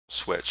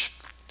switch.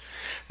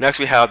 Next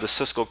we have the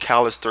Cisco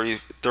Catalyst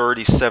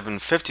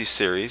 3750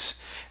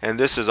 series, and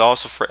this is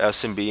also for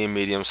SMB and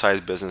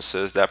medium-sized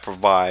businesses that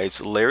provides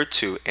layer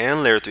 2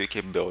 and layer 3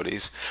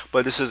 capabilities,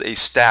 but this is a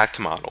stacked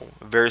model,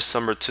 very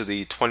similar to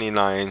the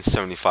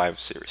 2975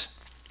 series.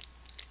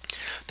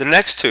 The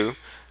next two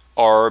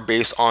are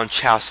based on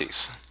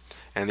chassis,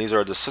 and these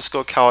are the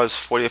Cisco Catalyst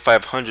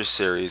 4500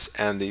 series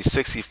and the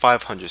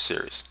 6500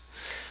 series.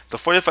 The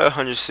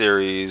 4500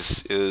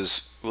 series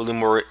is really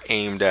more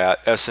aimed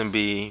at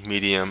SMB,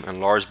 medium,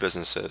 and large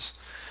businesses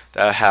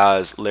that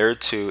has layer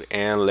 2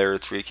 and layer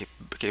 3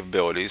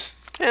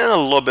 capabilities, and a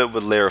little bit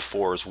with layer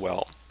 4 as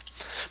well.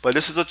 But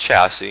this is a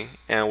chassis,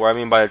 and what I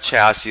mean by a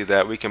chassis,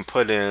 that we can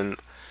put in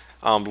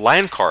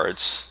line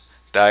cards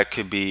that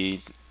could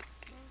be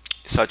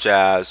such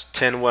as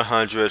 10,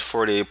 100,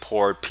 48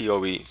 port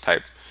PoE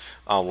type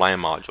line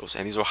modules,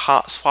 and these are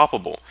hot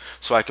swappable,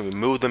 so I can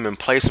remove them and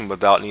place them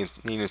without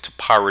needing to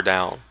power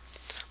down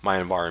my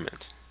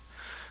environment.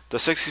 The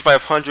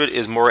 6500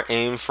 is more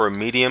aimed for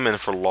medium and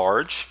for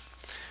large.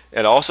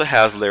 It also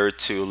has layer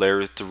 2,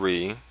 layer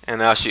 3,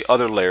 and actually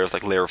other layers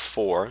like layer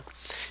 4.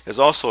 It's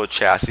also a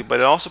chassis, but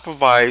it also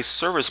provides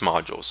service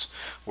modules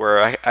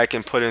where I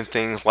can put in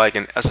things like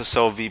an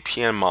SSL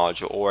VPN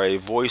module or a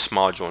voice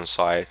module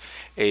inside,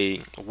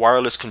 a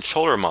wireless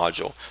controller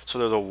module. So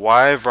there's a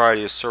wide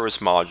variety of service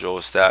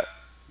modules that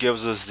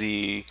gives us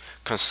the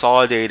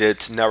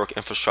consolidated network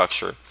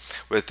infrastructure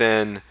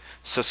within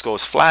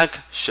Cisco's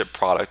flagship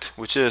product,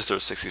 which is their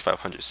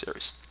 6500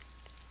 series.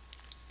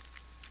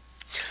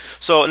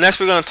 So next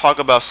we're going to talk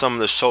about some of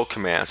the show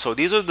commands. So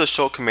these are the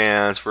show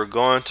commands we're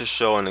going to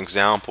show an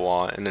example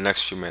on in the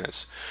next few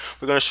minutes.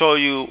 We're going to show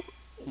you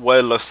what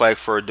it looks like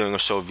for doing a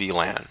show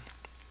VLAN,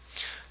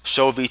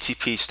 show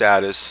VTP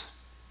status,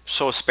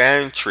 show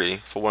spanning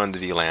tree for one of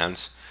the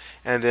VLANs,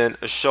 and then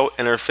a show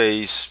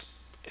interface,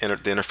 the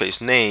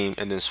interface name,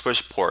 and then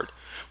switch port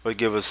will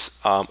give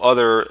us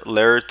other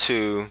layer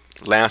 2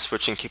 LAN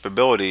switching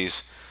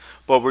capabilities,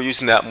 but we're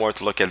using that more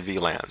to look at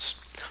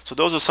VLANs. So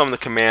those are some of the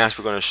commands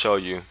we're going to show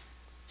you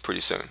pretty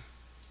soon.